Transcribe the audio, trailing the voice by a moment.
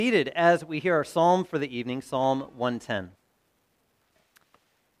Seated as we hear our psalm for the evening, Psalm 110.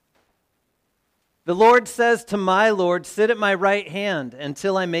 The Lord says to my Lord, sit at my right hand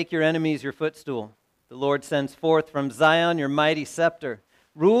until I make your enemies your footstool. The Lord sends forth from Zion your mighty scepter.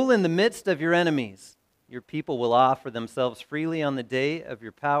 Rule in the midst of your enemies. Your people will offer themselves freely on the day of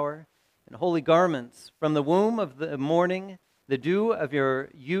your power. In holy garments, from the womb of the morning, the dew of your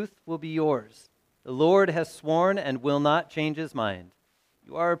youth will be yours. The Lord has sworn and will not change his mind.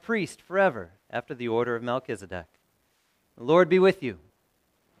 You are a priest forever, after the order of Melchizedek. The Lord be with you.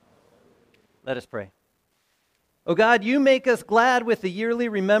 Let us pray. O God, you make us glad with the yearly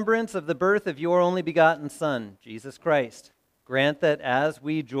remembrance of the birth of your only begotten Son, Jesus Christ. Grant that as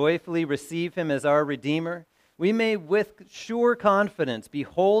we joyfully receive him as our Redeemer, we may with sure confidence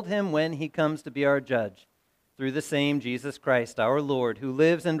behold him when he comes to be our judge. Through the same Jesus Christ, our Lord, who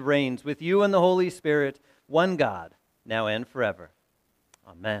lives and reigns with you and the Holy Spirit, one God, now and forever.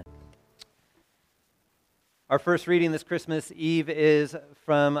 Amen. Our first reading this Christmas Eve is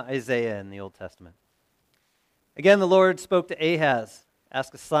from Isaiah in the Old Testament. Again, the Lord spoke to Ahaz,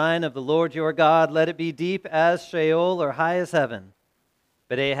 ask a sign of the Lord your God, let it be deep as Sheol or high as heaven.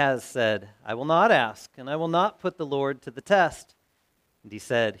 But Ahaz said, I will not ask, and I will not put the Lord to the test. And he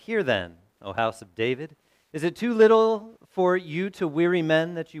said, hear then, O house of David, is it too little for you to weary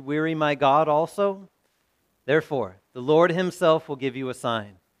men that you weary my God also? Therefore, the Lord himself will give you a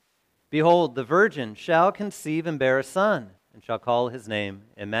sign. Behold, the virgin shall conceive and bear a son, and shall call his name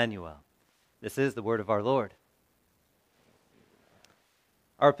Emmanuel. This is the word of our Lord.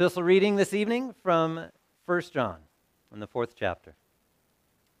 Our epistle reading this evening from 1 John, in the 4th chapter.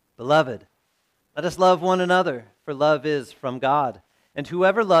 Beloved, let us love one another, for love is from God. And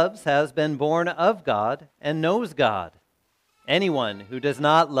whoever loves has been born of God and knows God. Anyone who does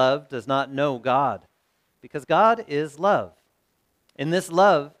not love does not know God, because God is love. And this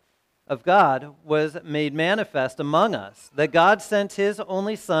love of God was made manifest among us, that God sent his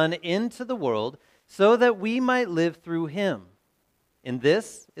only Son into the world so that we might live through him. And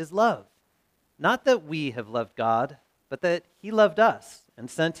this is love. Not that we have loved God, but that he loved us and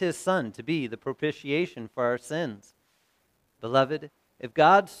sent his Son to be the propitiation for our sins. Beloved, if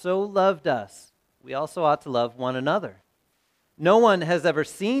God so loved us, we also ought to love one another. No one has ever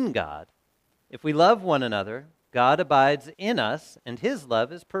seen God. If we love one another, God abides in us, and his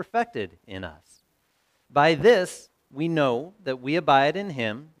love is perfected in us. By this we know that we abide in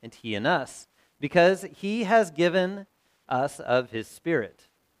him, and he in us, because he has given us of his Spirit.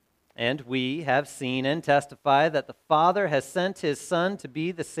 And we have seen and testify that the Father has sent his Son to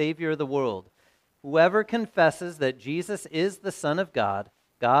be the Savior of the world. Whoever confesses that Jesus is the Son of God,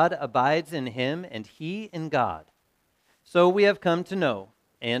 God abides in him, and he in God. So we have come to know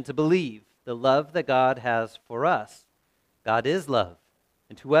and to believe the love that God has for us. God is love,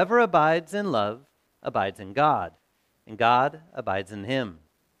 and whoever abides in love abides in God, and God abides in him.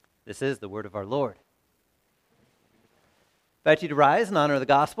 This is the word of our Lord. I invite you to rise and honor the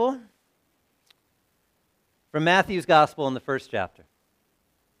gospel from Matthew's gospel in the 1st chapter.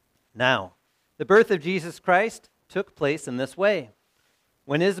 Now, the birth of Jesus Christ took place in this way.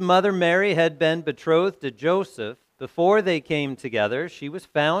 When his mother Mary had been betrothed to Joseph, before they came together, she was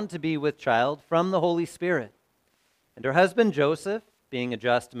found to be with child from the Holy Spirit. And her husband Joseph, being a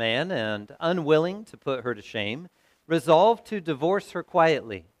just man and unwilling to put her to shame, resolved to divorce her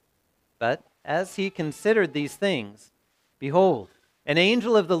quietly. But as he considered these things, behold, an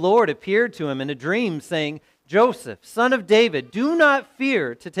angel of the Lord appeared to him in a dream, saying, Joseph, son of David, do not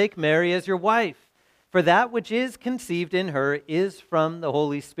fear to take Mary as your wife, for that which is conceived in her is from the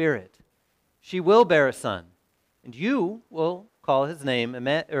Holy Spirit. She will bear a son, and you will call his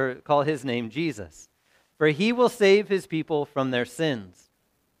name Jesus, for he will save his people from their sins.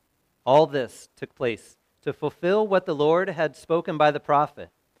 All this took place to fulfill what the Lord had spoken by the prophet.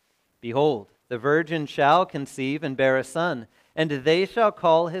 Behold, the virgin shall conceive and bear a son, and they shall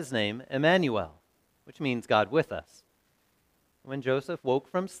call his name Emmanuel, which means God with us. When Joseph woke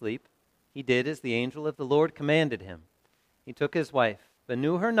from sleep, he did as the angel of the Lord commanded him. He took his wife, but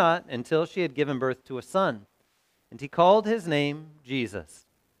knew her not until she had given birth to a son. And he called his name Jesus.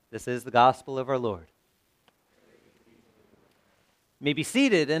 This is the gospel of our Lord. You may be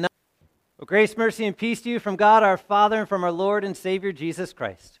seated. And well, grace, mercy, and peace to you from God our Father and from our Lord and Savior Jesus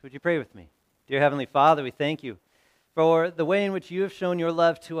Christ. Would you pray with me? Dear Heavenly Father, we thank you for the way in which you have shown your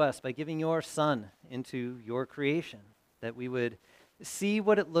love to us by giving your Son into your creation, that we would see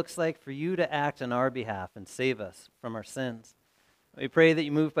what it looks like for you to act on our behalf and save us from our sins. We pray that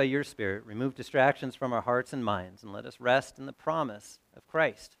you move by your Spirit, remove distractions from our hearts and minds, and let us rest in the promise of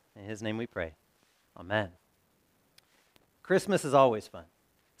Christ. In his name we pray. Amen. Christmas is always fun.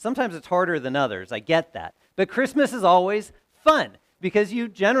 Sometimes it's harder than others. I get that. But Christmas is always fun because you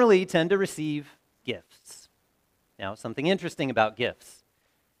generally tend to receive gifts. Now, something interesting about gifts.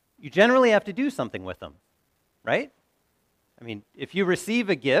 You generally have to do something with them, right? I mean, if you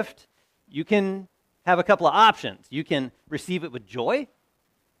receive a gift, you can have a couple of options. You can receive it with joy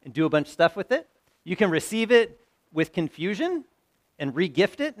and do a bunch of stuff with it. You can receive it with confusion and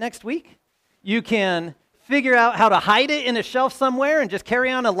re-gift it next week. You can figure out how to hide it in a shelf somewhere and just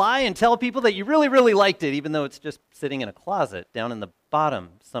carry on a lie and tell people that you really, really liked it, even though it's just sitting in a closet down in the bottom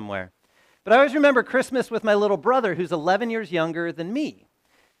somewhere. But I always remember Christmas with my little brother, who's 11 years younger than me.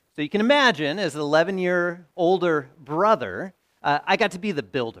 So you can imagine, as an 11-year older brother, I got to be the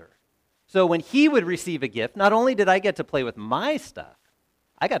builder. So when he would receive a gift, not only did I get to play with my stuff,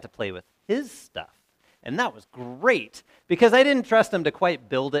 I got to play with his stuff. And that was great because I didn't trust him to quite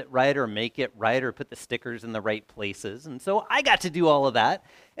build it right or make it right or put the stickers in the right places. And so I got to do all of that.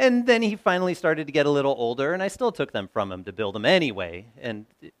 And then he finally started to get a little older, and I still took them from him to build them anyway. And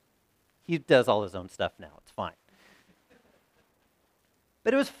he does all his own stuff now. It's fine.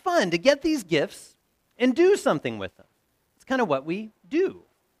 But it was fun to get these gifts and do something with them. It's kind of what we do.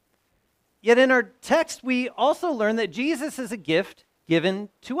 Yet in our text, we also learn that Jesus is a gift given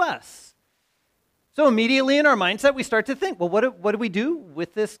to us. So immediately in our mindset, we start to think, well, what do we do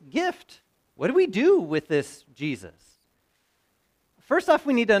with this gift? What do we do with this Jesus? First off,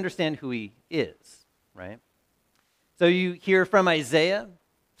 we need to understand who he is, right? So you hear from Isaiah,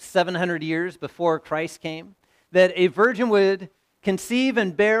 700 years before Christ came, that a virgin would conceive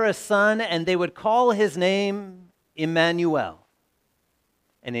and bear a son, and they would call his name Emmanuel.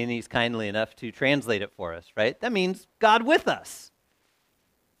 And then he's kindly enough to translate it for us, right? That means God with us.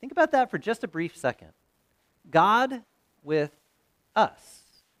 Think about that for just a brief second. God with us.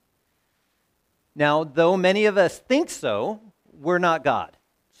 Now, though many of us think so, we're not God.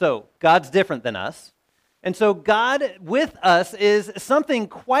 So God's different than us. And so God with us is something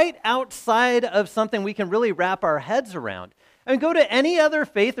quite outside of something we can really wrap our heads around. I mean, go to any other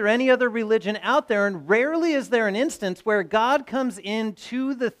faith or any other religion out there, and rarely is there an instance where God comes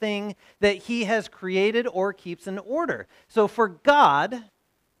into the thing that he has created or keeps in order. So for God,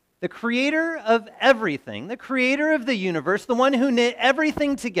 the creator of everything, the creator of the universe, the one who knit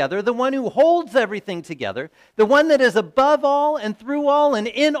everything together, the one who holds everything together, the one that is above all and through all and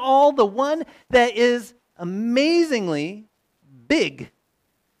in all, the one that is amazingly big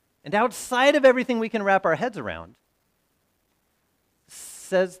and outside of everything we can wrap our heads around,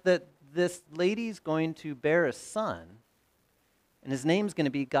 says that this lady's going to bear a son, and his name's going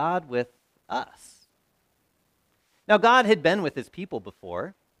to be God with us. Now, God had been with his people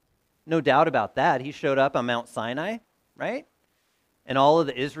before. No doubt about that. He showed up on Mount Sinai, right? And all of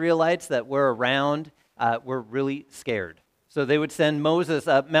the Israelites that were around were really scared. So they would send Moses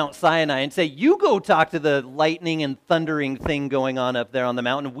up Mount Sinai and say, you go talk to the lightning and thundering thing going on up there on the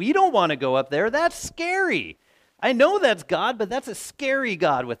mountain. We don't want to go up there. That's scary. I know that's God, but that's a scary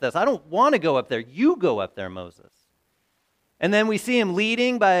God with us. I don't want to go up there. You go up there, Moses. And then we see him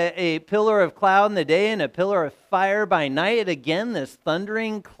leading by a pillar of cloud in the day and a pillar of fire by night. Again, this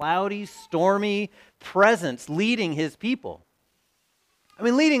thundering, cloudy, stormy presence leading his people. I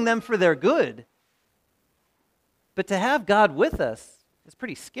mean, leading them for their good. But to have God with us is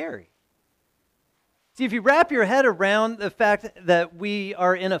pretty scary. See, if you wrap your head around the fact that we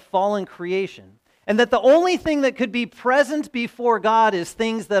are in a fallen creation, and that the only thing that could be present before God is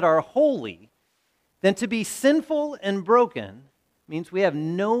things that are holy, then to be sinful and broken means we have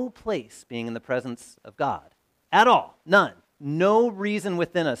no place being in the presence of God at all. None. No reason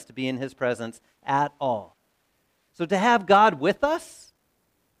within us to be in his presence at all. So to have God with us,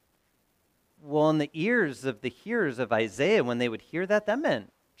 well, in the ears of the hearers of Isaiah, when they would hear that, that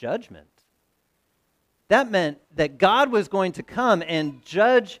meant judgment. That meant that God was going to come and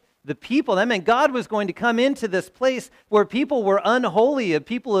judge the people. That meant God was going to come into this place where people were unholy, a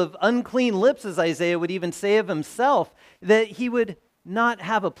people of unclean lips, as Isaiah would even say of himself, that he would not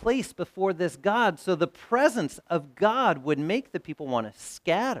have a place before this God. So the presence of God would make the people want to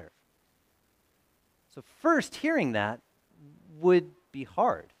scatter. So first, hearing that would be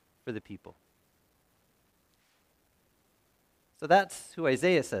hard for the people. So that's who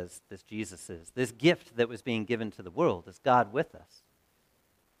Isaiah says this Jesus is, this gift that was being given to the world, is God with us.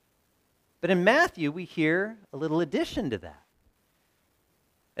 But in Matthew, we hear a little addition to that.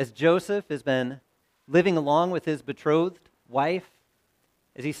 As Joseph has been living along with his betrothed wife,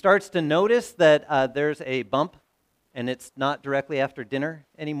 as he starts to notice that there's a bump, and it's not directly after dinner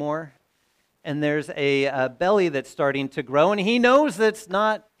anymore, and there's a belly that's starting to grow, and he knows that's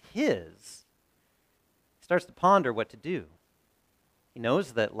not his. He starts to ponder what to do. He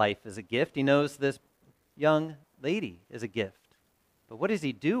knows that life is a gift. He knows this young lady is a gift. But what does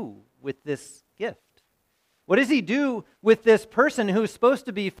he do with this gift? What does he do with this person who is supposed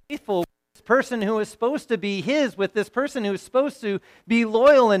to be faithful, with this person who is supposed to be his, with this person who is supposed to be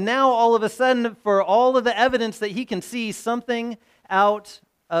loyal, and now all of a sudden, for all of the evidence that he can see, something out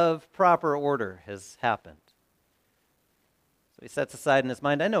of proper order has happened. So he sets aside in his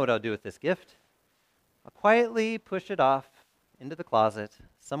mind, I know what I'll do with this gift. I'll quietly push it off into the closet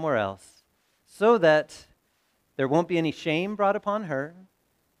somewhere else so that there won't be any shame brought upon her,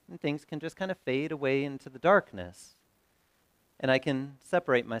 and things can just kind of fade away into the darkness, and I can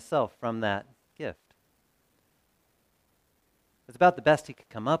separate myself from that gift. It's about the best he could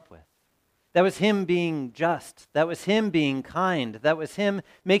come up with. That was him being just. That was him being kind. That was him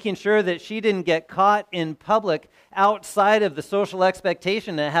making sure that she didn't get caught in public outside of the social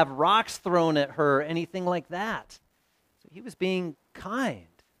expectation to have rocks thrown at her or anything like that. So he was being kind.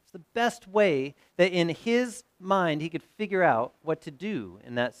 It's the best way that in his mind he could figure out what to do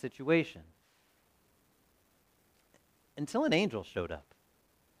in that situation. Until an angel showed up.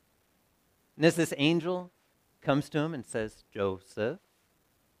 And as this angel comes to him and says, Joseph,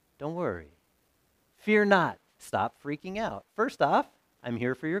 don't worry. Fear not. Stop freaking out. First off, I'm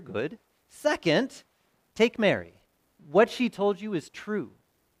here for your good. Second, take Mary. What she told you is true.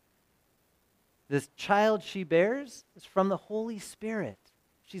 This child she bears is from the Holy Spirit.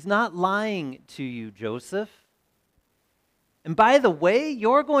 She's not lying to you, Joseph. And by the way,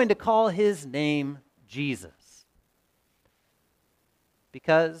 you're going to call his name Jesus.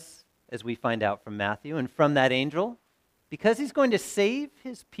 Because, as we find out from Matthew and from that angel, because he's going to save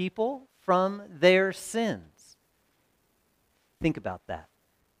his people from their sins. Think about that.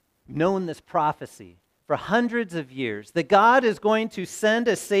 You've known this prophecy for hundreds of years, that God is going to send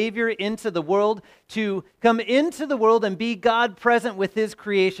a Savior into the world to come into the world and be God present with his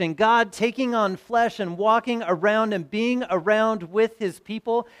creation, God taking on flesh and walking around and being around with his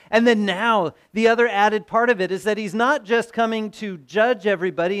people. And then now, the other added part of it is that he's not just coming to judge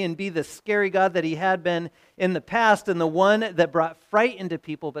everybody and be the scary God that he had been in the past and the one that brought fright into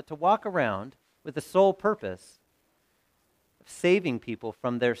people, but to walk around with the sole purpose of saving people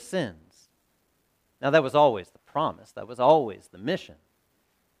from their sins. Now, that was always the promise. That was always the mission.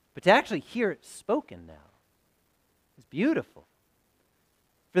 But to actually hear it spoken now is beautiful.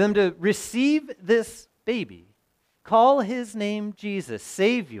 For them to receive this baby, call his name Jesus,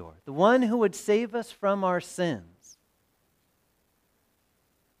 Savior, the one who would save us from our sins.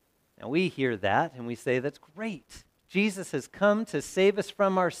 Now, we hear that and we say, that's great. Jesus has come to save us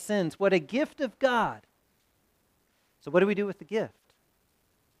from our sins. What a gift of God. So what do we do with the gift?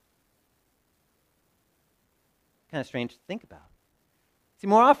 Kind of strange to think about. See,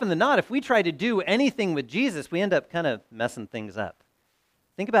 more often than not, if we try to do anything with Jesus, we end up kind of messing things up.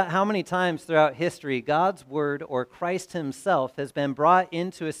 Think about how many times throughout history God's word or Christ himself has been brought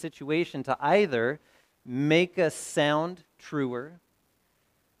into a situation to either make us sound truer,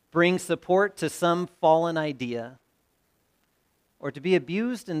 bring support to some fallen idea, or to be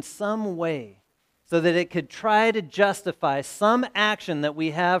abused in some way so that it could try to justify some action that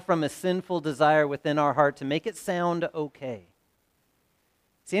we have from a sinful desire within our heart to make it sound okay.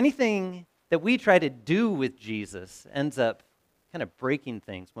 See, anything that we try to do with Jesus ends up kind of breaking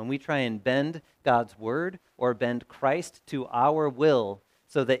things when we try and bend God's word or bend Christ to our will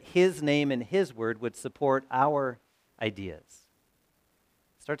so that his name and his word would support our ideas.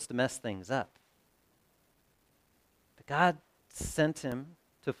 It starts to mess things up. But God sent him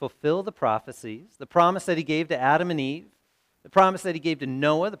to fulfill the prophecies, the promise that he gave to Adam and Eve, the promise that he gave to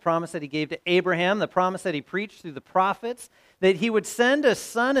Noah, the promise that he gave to Abraham, the promise that he preached through the prophets, that he would send a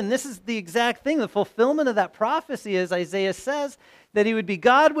son, and this is the exact thing, the fulfillment of that prophecy, as Isaiah says, that he would be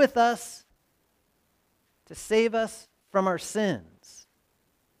God with us to save us from our sins.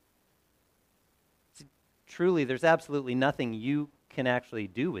 See, truly, there's absolutely nothing you can actually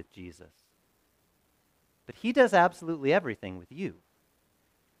do with Jesus. But he does absolutely everything with you.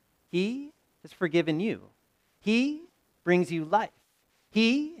 He has forgiven you. He brings you life.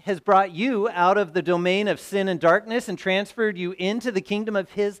 He has brought you out of the domain of sin and darkness and transferred you into the kingdom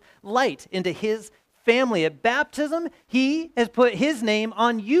of his light, into his family. At baptism, he has put his name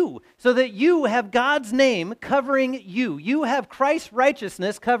on you so that you have God's name covering you. You have Christ's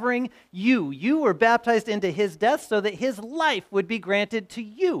righteousness covering you. You were baptized into his death so that his life would be granted to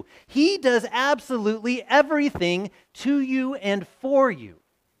you. He does absolutely everything to you and for you.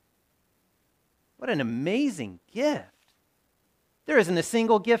 What an amazing gift. There isn't a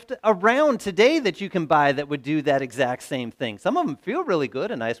single gift around today that you can buy that would do that exact same thing. Some of them feel really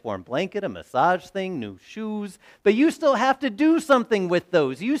good, a nice warm blanket, a massage thing, new shoes, but you still have to do something with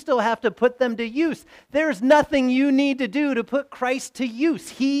those. You still have to put them to use. There's nothing you need to do to put Christ to use.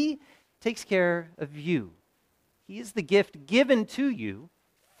 He takes care of you. He is the gift given to you,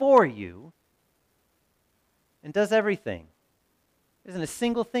 for you, and does everything. There isn't a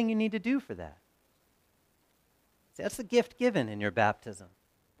single thing you need to do for that. See, that's the gift given in your baptism.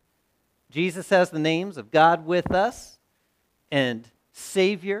 Jesus has the names of God with us and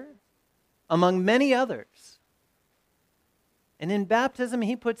Savior, among many others. And in baptism,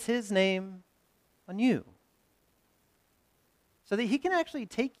 he puts his name on you, so that he can actually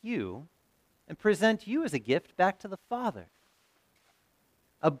take you and present you as a gift back to the Father.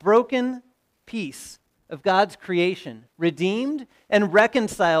 A broken piece of God's creation, redeemed and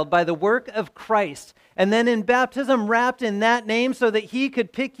reconciled by the work of Christ, and then in baptism wrapped in that name so that he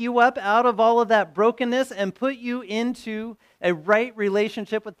could pick you up out of all of that brokenness and put you into a right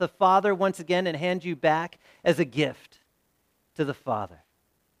relationship with the Father once again and hand you back as a gift to the Father.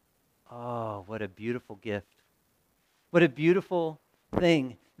 Oh, what a beautiful gift. What a beautiful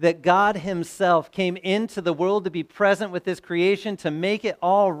thing that God himself came into the world to be present with his creation, to make it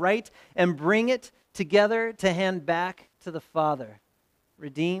all right and bring it together to hand back to the Father,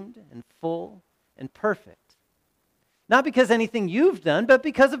 redeemed and full and perfect. Not because anything you've done, but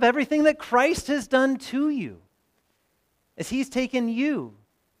because of everything that Christ has done to you, as he's taken you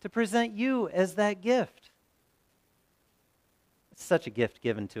to present you as that gift. It's such a gift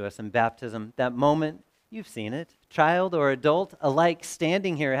given to us in baptism. That moment, you've seen it, child or adult alike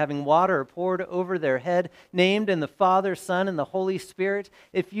standing here having water poured over their head, named in the Father, Son, and the Holy Spirit.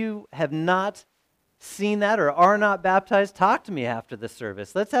 If you have not seen that or are not baptized, talk to me after the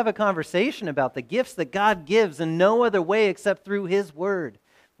service. Let's have a conversation about the gifts that God gives in no other way except through his word.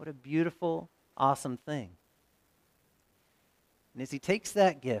 What a beautiful, awesome thing. And as he takes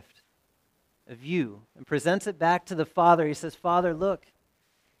that gift of you and presents it back to the Father, he says, Father, look,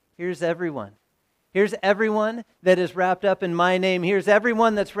 here's everyone. Here's everyone that is wrapped up in my name. Here's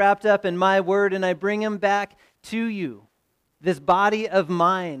everyone that's wrapped up in my word, and I bring them back to you. This body of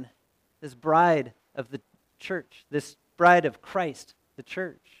mine, this bride of the church, this bride of Christ, the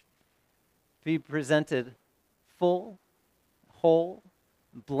church, to be presented full, whole,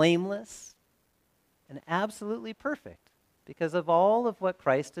 blameless, and absolutely perfect because of all of what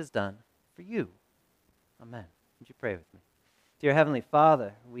Christ has done for you. Amen. Would you pray with me? Dear Heavenly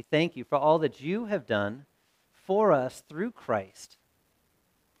Father, we thank you for all that you have done for us through Christ,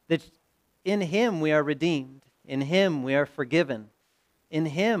 that in him we are redeemed, in him we are forgiven, in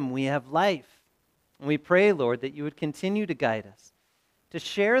him we have life. And we pray, Lord, that you would continue to guide us, to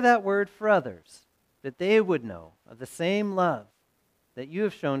share that word for others, that they would know of the same love that you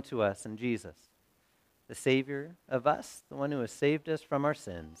have shown to us in Jesus, the Savior of us, the one who has saved us from our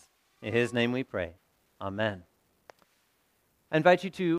sins. In his name we pray. Amen. I invite you to